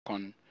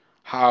on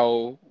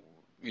how,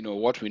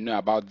 what we know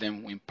about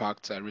them will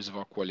impact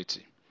reservoir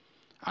quality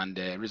and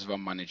reservoir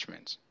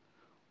management.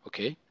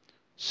 Okay,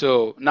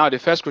 so now the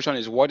first question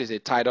is, what is a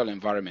tidal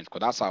environment? Because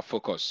that's our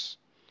focus,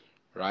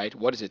 right?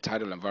 What is a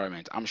tidal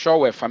environment? I'm sure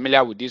we're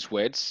familiar with these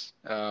words: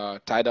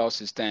 tidal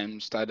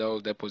systems,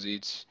 tidal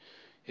deposits,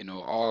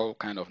 all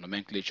kind of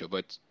nomenclature.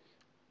 But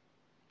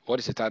what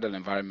is a tidal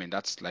environment?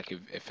 That's like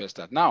a first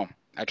start. Now,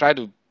 I try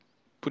to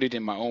put it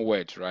in my own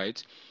words,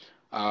 right?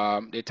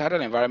 The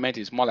tidal environment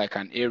is more like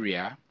an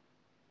area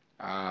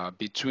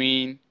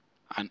between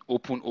an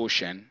open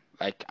ocean,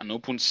 like an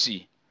open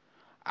sea,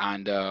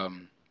 and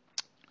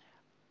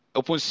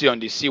open sea on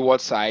the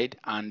seaward side,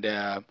 and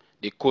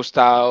the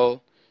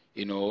coastal,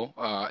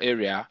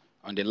 area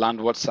on the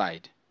landward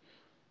side,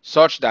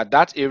 such that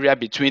that area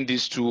between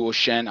these two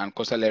ocean and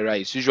coastal area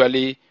is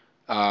usually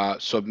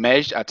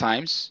submerged at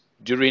times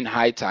during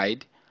high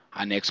tide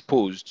and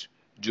exposed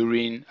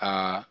during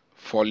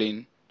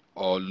falling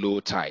or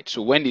low tide.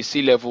 So when the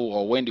sea level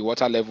or when the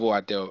water level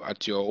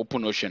at your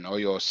open ocean or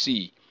your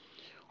sea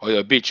or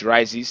your beach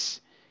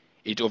rises,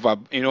 it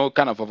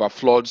kind of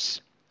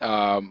overfloods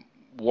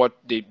what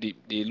the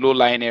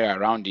low-lying area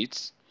around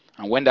it.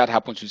 And when that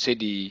happens, you say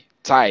the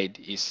tide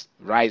is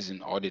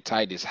rising or the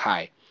tide is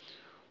high.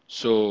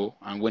 So,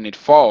 and when it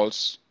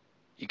falls,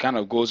 it kind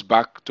of goes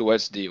back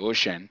towards the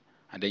ocean,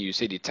 and then you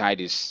say the tide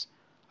is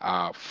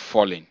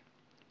falling,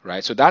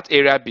 right? So that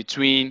area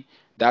between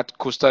that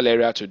coastal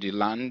area to the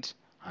land,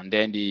 and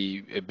then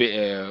the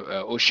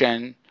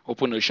ocean,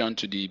 open ocean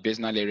to the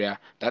basinal area,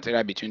 that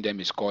area between them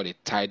is called a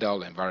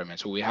tidal environment.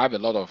 So we have a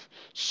lot of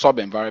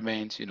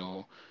sub-environments,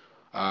 we'll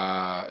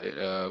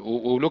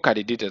look at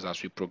the details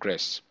as we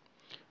progress.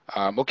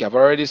 Okay, I've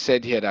already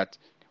said here that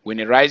when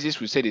it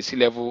rises, we say the sea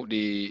level,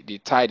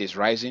 the tide is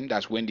rising.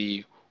 That's when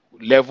the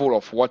level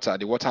of water,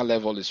 the water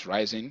level is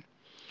rising,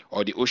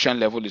 or the ocean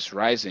level is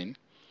rising.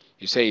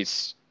 You say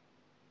it's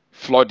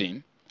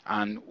flooding,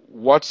 and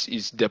what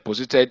is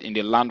deposited in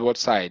the landward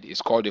side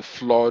is called a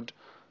flood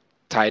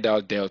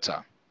tidal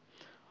delta.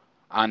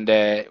 And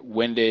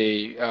when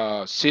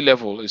the sea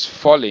level is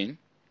falling,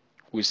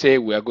 we say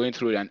we are going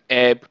through an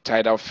ebb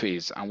tidal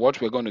phase, and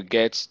what we're going to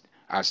get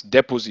as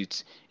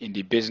deposits in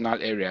the basinal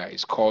area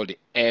is called the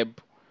ebb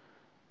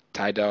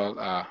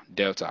tidal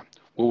delta.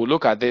 We will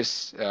look at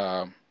this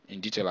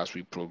in detail as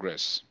we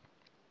progress.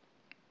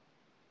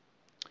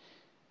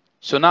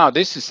 So now I'd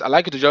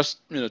like you to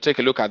just take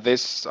a look at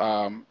this.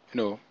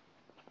 This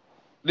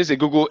is a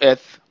Google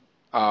Earth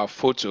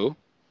photo.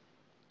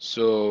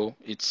 So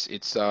it's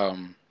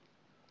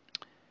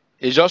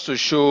just to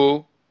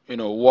show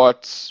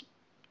what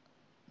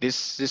these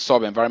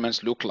sub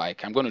environments look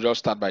like. I'm going to just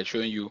start by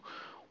showing you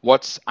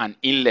what an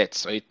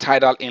inlet or a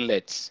tidal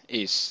inlet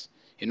is.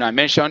 I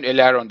mentioned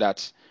earlier on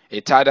that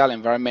a tidal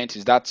environment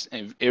is that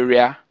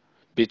area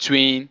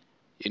between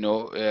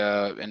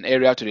an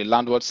area to the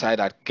landward side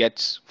that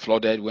gets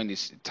flooded when the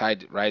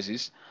tide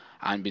rises,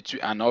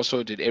 and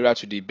also the area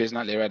to the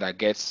basinal area that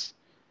gets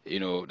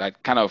that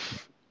kind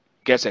of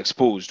gets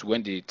exposed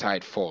when the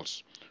tide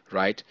falls,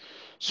 right?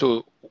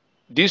 So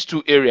these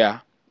two areas,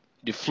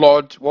 the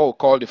flood, what we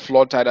call the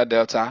flood tidal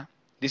delta,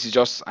 this is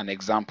just an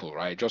example,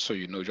 right? Just so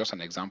you know, just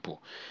an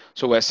example.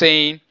 So we're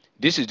saying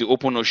this is the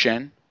open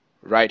ocean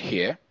right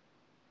here,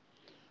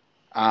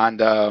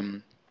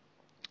 and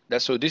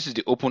so this is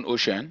the open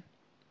ocean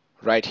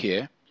right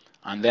here,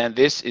 and then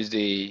this is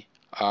the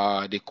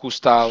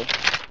coastal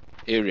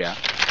area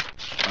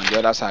on the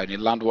other side, the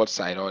landward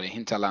side or the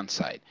hinterland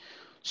side.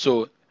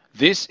 So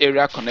this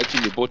area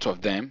connecting the both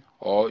of them,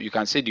 or you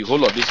can say the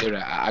whole of this area,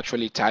 are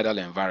actually tidal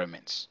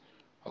environments.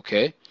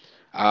 Okay,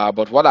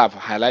 but what I've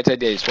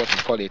highlighted there is what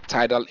we call a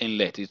tidal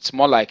inlet. It's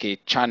more like a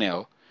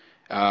channel,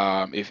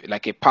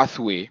 like a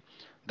pathway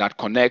that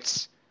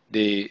connects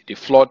the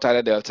flood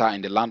tidal delta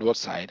in the landward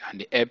side and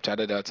the ebb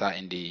tidal delta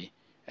in the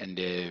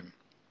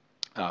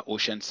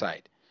ocean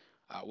side.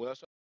 We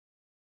also